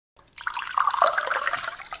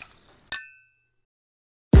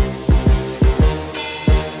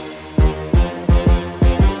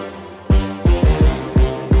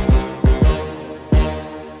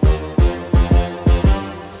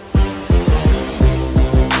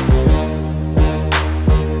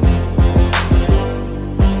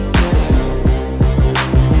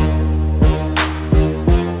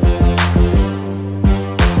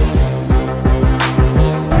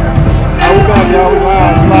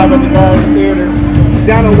live at the Garden Theater.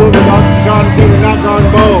 Down in Woodland, Garden Theater, not Garden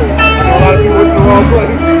Bowl. I know a lot of people went to the wrong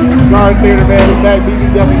place. Garden Theater, man, we're back.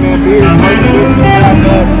 BBW, man, beers, murder, whiskey,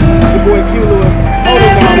 podcast. It's your boy Q Lewis,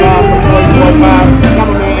 holding down live from Point 45. I'm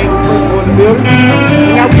a man, Andrew Principal in the building.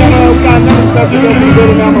 And now we got another special guest in the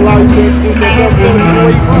building. Now I'm going to allow you to introduce yourself. Tell me where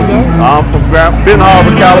you from, though. I'm from Ben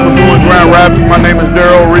Harbor, Kalamazoo, and Grand Rapids. My name is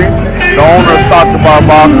Daryl Reese, the owner of Stock the Bar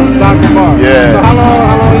Vodka. Stock the Bar. Yeah. So how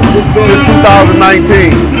long you just been? Since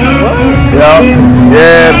 2019. What?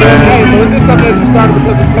 Yeah, man. Hey, so is this something that you started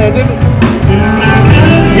because of the pandemic?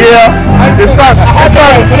 Yeah, it started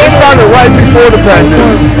right before the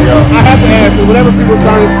pandemic. Yeah. I have to ask you, whenever people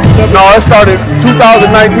started. No, it started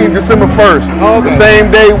 2019, December 1st. Oh, okay. The same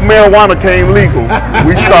day marijuana came legal,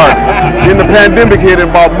 we started. Then the pandemic hit in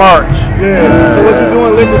about March. Yeah. So was you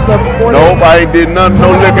doing liquor stuff before? Nope, I ain't did nothing,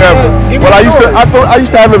 no liquor ever. Well, I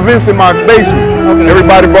used to have events in my basement. Okay.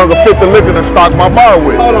 Everybody brought a fifth of liquor to stock my bar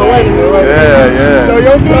with. Hold on, wait a minute. Yeah. So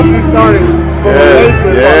your company started from a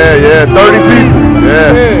basement? Yeah, 30 people.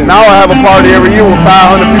 Yeah. Now I have a party every year with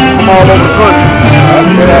 500 people from all over the country. That's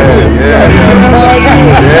a good idea.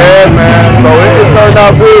 Yeah, man. So it turned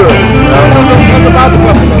out good. Tell us about the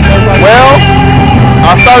company. Well,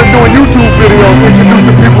 I started doing YouTube videos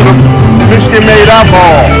introducing people to Michigan-made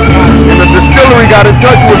alcohol. And the distillery got in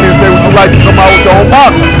touch with me and said, would you like to come out with your own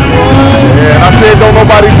bottle? And I said, don't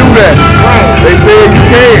nobody do that. They said you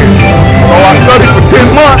can. So I studied for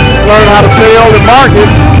 10 months, learned how to sell and market,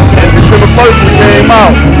 and December 1st we came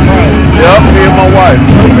out. Yep, me and my wife.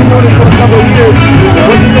 So you've been doing it for a couple of years.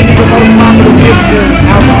 What do you think is the most popular Michigan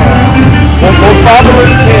alcohol? Most popular?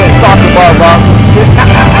 Yeah. Stock the Bar Vodka.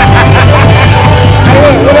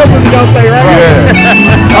 What else was you gonna say, right? Yeah.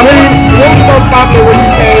 I mean, what was the most popular when you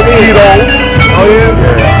came in? Tito's. Oh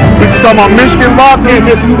yeah? We just talking about Michigan vodka. Yeah,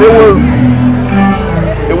 Michigan.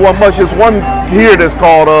 It wasn't much. There's one here that's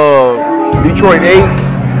called Detroit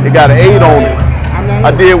 8. It got an 8 on it. I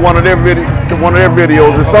did one of their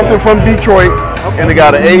videos. It's something from Detroit, and it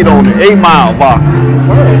got an 8 on it. 8 Mile vodka.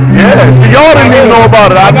 Yeah, see, y'all didn't even know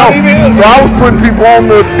about it. I know. So I was putting people on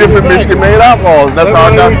the different Michigan-made alcohols. That's how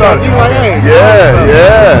I got started.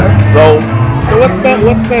 Yeah. So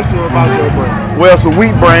what's special about your brand? Well, it's a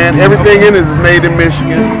wheat brand. Everything in it is made in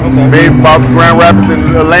Michigan. Made about Grand Rapids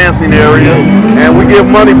and the Lansing area. And we give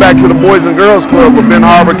money back to the Boys and Girls Club of Ben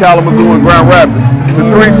Harbor, Kalamazoo, and Grand Rapids. The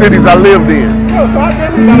 3 cities I lived in. Oh, so I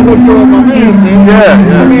definitely gotta hook you up, my man. Yeah.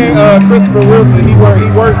 I mean, Christopher Wilson, he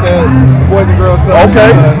works at the Boys and Girls Club.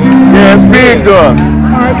 Okay. Yeah, it's big to us.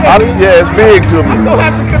 Yeah, it's big to me. I'm gonna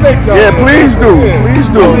have to connect y'all. Yeah, please do. Please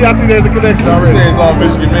do. I see there's a connection already. You say it's all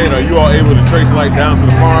Michigan made. Are you all able to trace like down to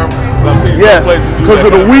the farm? Yes, because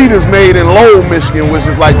of the wheat is made in Lowell, Michigan, which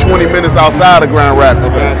is like 20 minutes outside of Grand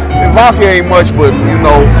Rapids. And vodka ain't much, but you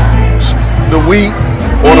know, the wheat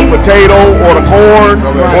or the potato or the corn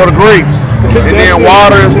or the grapes. And then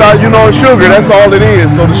water and stuff, you know, sugar, that's all it is.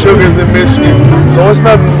 So the sugar is in Michigan. So it's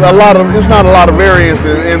not a lot of variance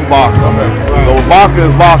in vodka. So vodka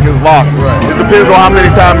is vodka. It depends on how many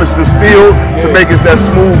times it's distilled to make it that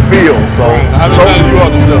smooth feel. So how many times you all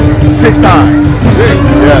distilled? 6 times. 6?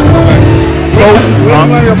 Yeah. So where did you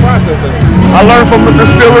learn your process at? I learned from the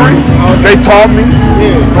distillery. They taught me.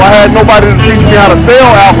 So I had nobody to teach me how to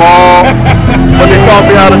sell alcohol, but they taught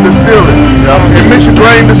me how to distill it. In Michigan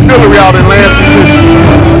Grain Distillery out in Lansing, Michigan.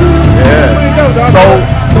 Yeah. So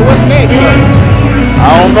what's next?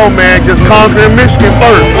 I don't know, man. Just conquering Michigan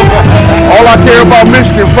first. All I care about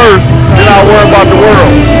Michigan first, then I worry about the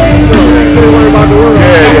world. So you worry about the world?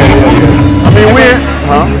 Yeah. I mean,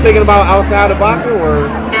 You thinking about outside of vodka or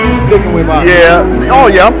sticking with vodka? Yeah. Oh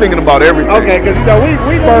yeah, I'm thinking about everything. Okay, because you know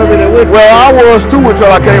we bourbon and whiskey. Well, I was too until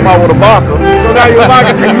I came out with a vodka. So now you're a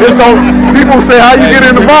vodka drinker. People say how you get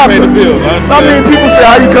into vodka. I mean, people say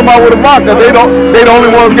how you come out with a vodka. They the only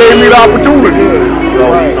ones gave me the opportunity. So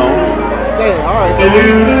you know. Damn, all right. So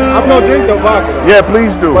I'm gonna drink the vodka. Though. Yeah,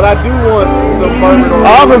 please do. But I do want some bourbon.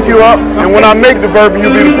 I'll hook you up, and when I make the bourbon,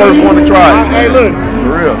 you'll be the first one to try it. Hey, look.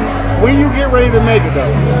 For real. When you get ready to make it though,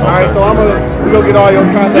 all right, so we gonna get all your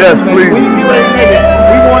contact. Yes, please. When you get ready to make it,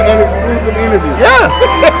 we want an exclusive interview. Yes,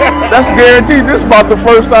 that's guaranteed. This is about the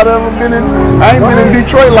first I've ever been in. I ain't been in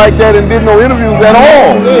Detroit like that and did no interviews at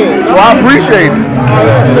all. So I appreciate it.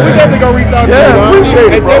 So we definitely gonna reach out to you. Yeah,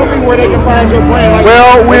 appreciate it. And tell people where they can find your brand. Like,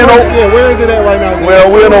 well, where is it at right now?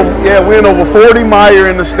 We're in over 40 Meyer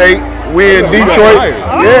in the state. We in Detroit.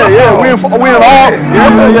 Yeah. We in all.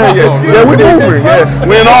 Yeah. We moving. Yeah.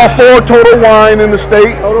 We in all 4 Total Wine in the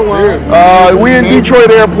state. Total Wine. We in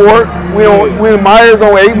Detroit Airport. We in Myers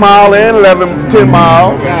on 8 Mile and 10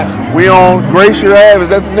 Mile. Gotcha. We on Glacier Ave. Is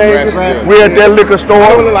that the name? We at that liquor store. I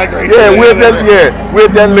don't look like Glacier. Yeah, we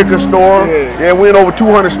at that liquor store. Yeah, we in over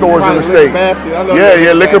 200 stores in the state.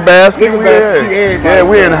 Yeah, Liquor Basket. Yeah,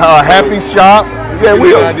 we in Happy Shop. Yeah,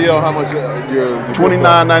 we an idea on how much your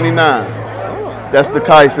 $29.99. That's the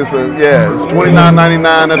Kais. It's $29.99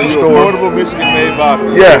 at the store. Affordable Michigan-made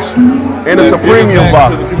vodka. Yes, and it's a premium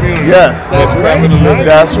vodka. To the community. Yes, That's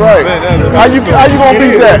right. Man, how you gonna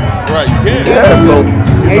beat that? Right, you can. Yeah, so.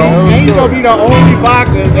 And he's gonna be the only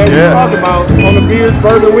vodka that we talk about on the Beers,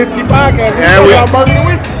 Bourbon, Whiskey podcast. And we about bourbon and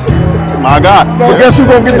whiskey. My God. So guess who's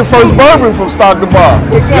gonna get the first bourbon from Stock the Bar?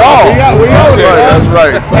 Y'all. We own it. That's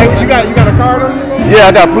right. Hey, you got a card on you? Yeah,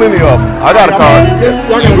 I got plenty of them. I got a card.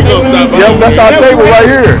 We gonna stop by. Yep, that's our table right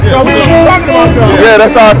here. So we just talking about y'all. Yeah,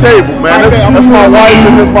 that's our table, man. That's my wife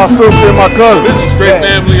and that's my sister and my cousin. This is straight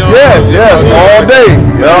family on. Yes, all day.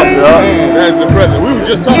 Yep. That's impressive. We were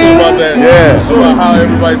just talking about that. Yeah. About how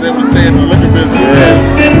everybody's able to stay in the liquor business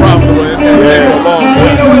and profitable and stay for a long time.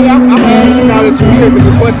 You know what? I'm gonna ask you now that you're here, but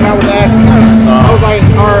the question I was asking her, I was like,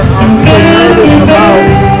 are people nervous about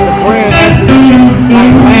the brand actually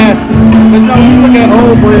like lasting? Because you know, you look at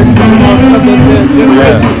old brands, you talk about stuff that's been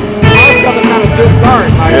generations. Our stuff is kind of just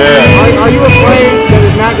starting. Like, are you afraid that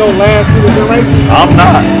it's not gonna last through the generations? I'm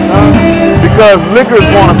not. Because liquor's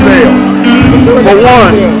gonna sell. For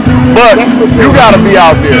one. But you gotta be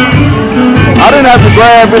out there. I didn't have to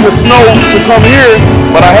grab in the snow to come here,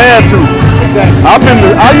 but I had to. Exactly.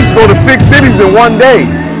 I used to go to 6 cities in one day.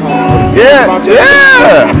 Yeah.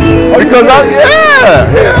 Because I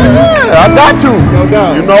got to. No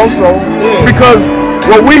doubt. You know, so because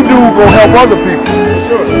what we do gonna help other people.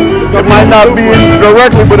 Sure. It might not be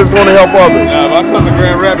directly, but it's gonna help others. Now, if I come to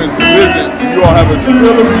Grand Rapids to visit, you all have a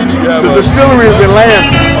distillery? Do you have The distillery is in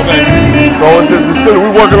Lansing. Okay. So it's a distillery.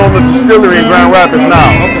 We're working on the distillery in Grand Rapids now.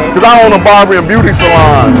 Because I own a barber and beauty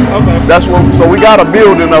salon. Okay. That's what. So we got a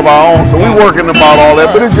building of our own. So we're working about all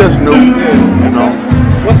that, but it's just new. You know.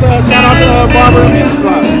 What's shout out to Barber and Beauty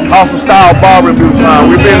Salon? House of Style Barber and Beauty Salon.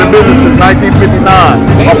 We've been in business since 1959.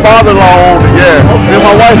 My father-in-law owned it. Yeah. Then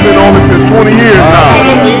my wife been on it since 20 years now.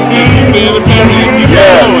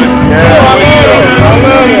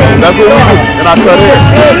 That's what we do. And I cut hair.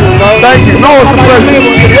 Thank you. No, it's a pleasure.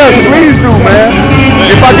 Yes, please do, man.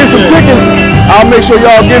 If I get some tickets, I'll make sure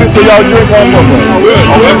y'all get it so y'all drink off of it.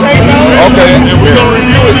 Okay. And we're going to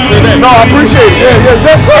review it today. No, I appreciate it.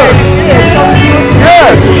 Yes, sir.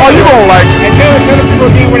 Yes. Oh, you gonna like it. And tell the people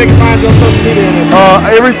again where they can find you on social media.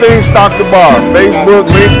 Everything Stock the Bar. Facebook,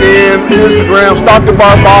 LinkedIn, Instagram, Stock the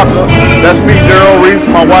Bar Vodka. That's me, Daryl Reese,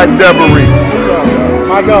 my wife, Deborah Reese.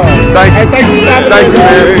 My dog. Thank you. Thank you,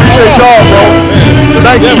 man. Appreciate y'all, bro.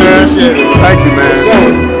 Thank you, man. Thank you,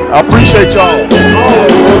 man. I appreciate y'all. I'm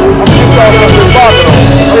gonna get y'all some of this vodka though.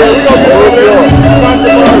 Yeah, we gonna get some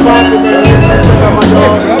of this vodka, man. Check out my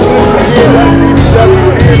dog. That's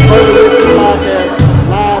Beers, Bourbon, Whiskey podcast,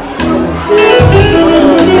 live from the Spirit.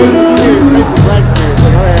 Taste the Black Spirit.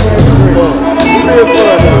 This is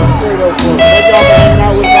fun, though. Straight up fun. Thank y'all for hanging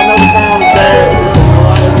out with us. I know the sound is bad.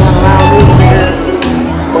 It's not loud music in here.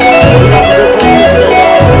 But we got some good things today.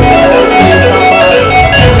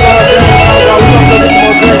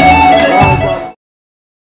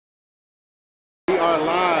 We are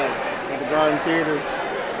live at the Garden Theater,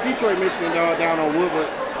 Detroit, Michigan, dog, down on Woodward.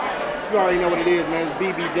 You already know what it is, man. It's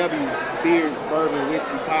BBW, Beers, Bourbon,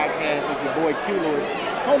 Whiskey podcast. It's your boy Q Lewis.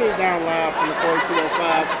 Holding it down live from the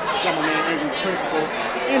 4205. Got my man Angry Principal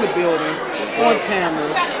in the building, on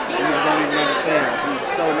cameras. You don't even understand. He's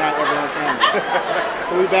so not ever on camera.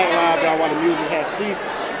 So we back live, y'all, while the music has ceased.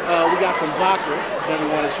 We got some vodka that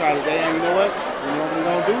we want to try today. And you know what? We normally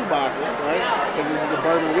don't do vodka, right? Because this is the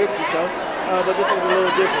Bourbon Whiskey show. But this is a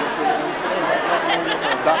little different.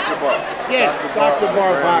 Stock the Bar. Yes, Stock the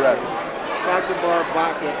Bar vodka. Stock the Bar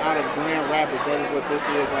vodka out of Grand Rapids. That is what this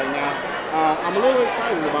is right now. I'm a little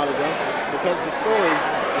excited about it though, because the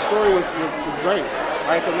story was great.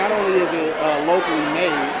 All right, so not only is it locally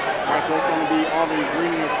made, all right, so it's going to be all the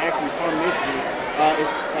ingredients actually from Michigan.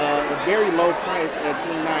 It's a very low price at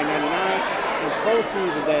 $29.99, and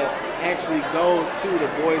proceeds of that actually goes to the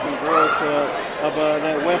Boys and Girls Club of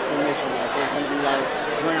that Western Michigan. So it's going to be like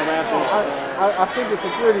Grand Rapids. I sent the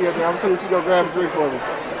security up there. I'm seeing if she go grab a drink for me.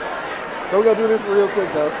 So we're gonna do this real quick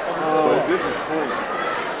though. This is clean.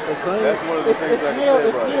 It's clean. That's one of the things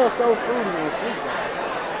it smells so fruity and sweet.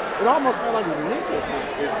 It almost smells like it's mixed with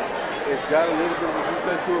something. It's got a little bit of a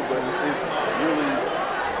fruit taste to it, but it's really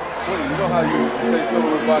clean. You know how you take some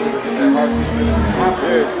of the vodka to get that heart in it?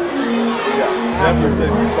 Yeah, definitely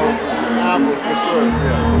tastes so fruity. Apples for sure.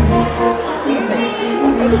 Yeah.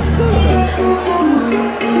 Okay, this is good then.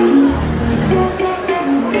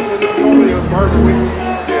 Okay, so this is normally a bourbon whiskey.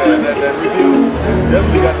 Yeah, and that review has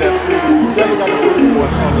definitely got that fruity taste to it.